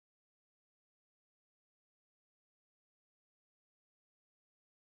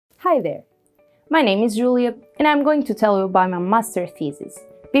Hi there! My name is Júlia and I'm going to tell you about my master thesis,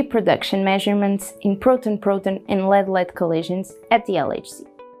 B production measurements in proton-proton and lead-lead collisions at the LHC.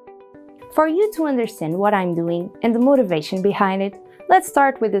 For you to understand what I'm doing and the motivation behind it, let's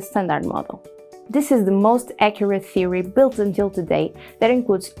start with the standard model. This is the most accurate theory built until today that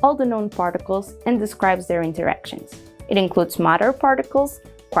includes all the known particles and describes their interactions. It includes matter particles,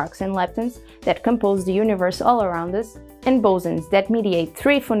 quarks and leptons, that compose the universe all around us, and bosons that mediate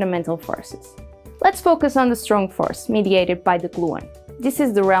three fundamental forces. Let's focus on the strong force mediated by the gluon. This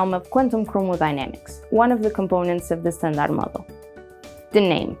is the realm of quantum chromodynamics, one of the components of the standard model. The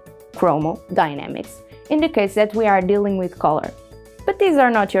name, chromodynamics, indicates that we are dealing with color. But these are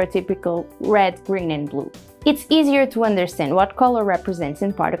not your typical red, green and blue. It's easier to understand what color represents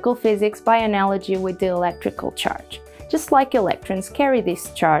in particle physics by analogy with the electrical charge. Just like electrons carry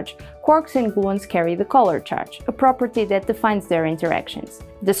this charge, quarks and gluons carry the color charge, a property that defines their interactions.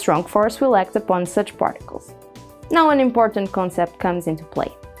 The strong force will act upon such particles. Now an important concept comes into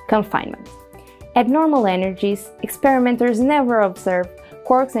play: confinement. At normal energies, experimenters never observe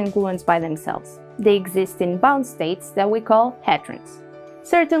quarks and gluons by themselves. They exist in bound states that we call hadrons.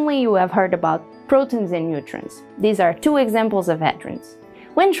 Certainly you have heard about protons and neutrons. These are two examples of hadrons.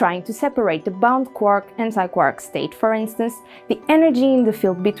 When trying to separate the bound quark-antiquark state, for instance, the energy in the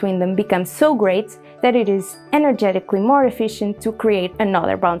field between them becomes so great that it is energetically more efficient to create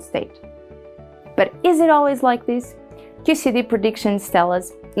another bound state. But is it always like this? QCD predictions tell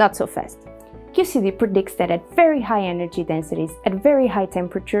us not so fast. QCD predicts that at very high energy densities, at very high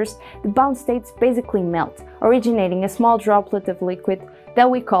temperatures, the bound states basically melt, originating a small droplet of liquid that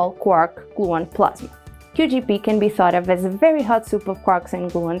we call quark-gluon plasma. QGP can be thought of as a very hot soup of quarks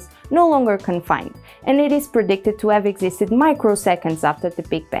and gluons, no longer confined, and it is predicted to have existed microseconds after the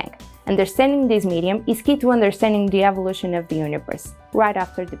Big Bang. Understanding this medium is key to understanding the evolution of the universe, right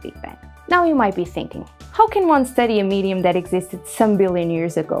after the Big Bang. Now you might be thinking, how can one study a medium that existed some billion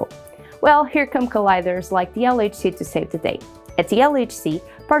years ago? Well, here come colliders like the LHC to save the day. At the LHC,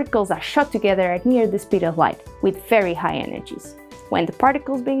 particles are shot together at near the speed of light, with very high energies. When the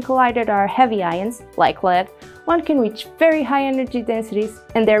particles being collided are heavy ions, like lead, one can reach very high energy densities,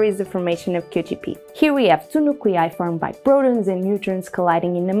 and there is the formation of QGP. Here we have two nuclei formed by protons and neutrons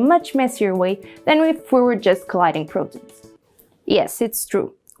colliding in a much messier way than if we were just colliding protons. Yes, it's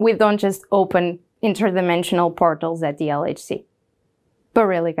true, we don't just open interdimensional portals at the LHC. But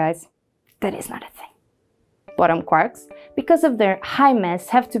really guys, that is not a thing. Bottom quarks, because of their high mass,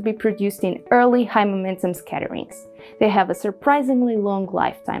 have to be produced in early high momentum scatterings. They have a surprisingly long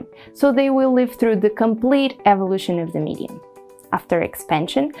lifetime, so they will live through the complete evolution of the medium. After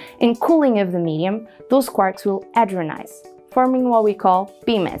expansion and cooling of the medium, those quarks will hadronize, forming what we call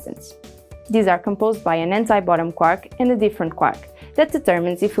B mesons. These are composed by an anti-bottom quark and a different quark that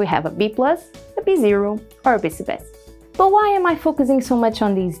determines if we have a B+, a B0 or a B sub s. But why am I focusing so much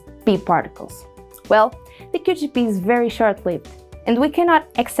on these B particles? Well, the QGP is very short-lived, and we cannot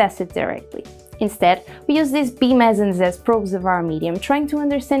access it directly. Instead, we use these B mesons as probes of our medium, trying to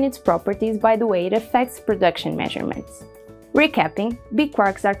understand its properties by the way it affects production measurements. Recapping, B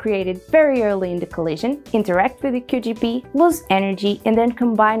quarks are created very early in the collision, interact with the QGP, lose energy, and then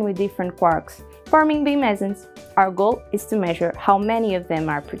combine with different quarks, forming B mesons. Our goal is to measure how many of them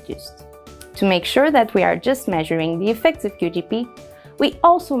are produced. To make sure that we are just measuring the effects of QGP, we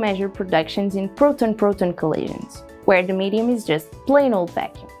also measure productions in proton-proton collisions, where the medium is just plain old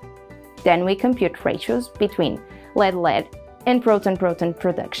vacuum. Then we compute ratios between lead-lead and proton-proton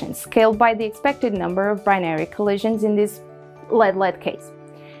productions, scaled by the expected number of binary collisions in this lead-lead case.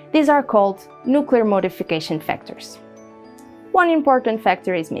 These are called nuclear modification factors. One important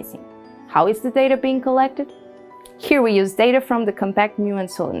factor is missing. How is the data being collected? Here we use data from the compact muon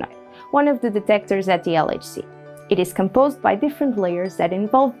solenoid, one of the detectors at the LHC. It is composed by different layers that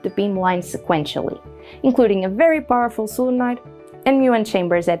involve the beam lines sequentially, including a very powerful solenoid and muon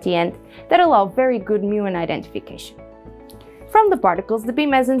chambers at the end that allow very good muon identification. From the particles the B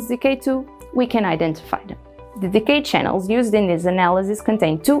mesons decay to, we can identify them. The decay channels used in this analysis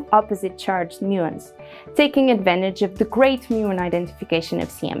contain two opposite charged muons, taking advantage of the great muon identification of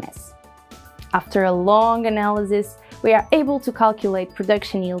CMS. After a long analysis, we are able to calculate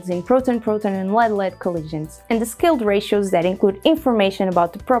production yields in proton-proton and lead-lead collisions and the scaled ratios that include information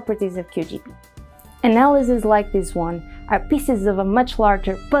about the properties of QGP. Analyses like this one are pieces of a much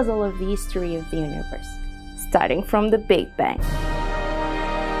larger puzzle of the history of the universe, starting from the Big Bang.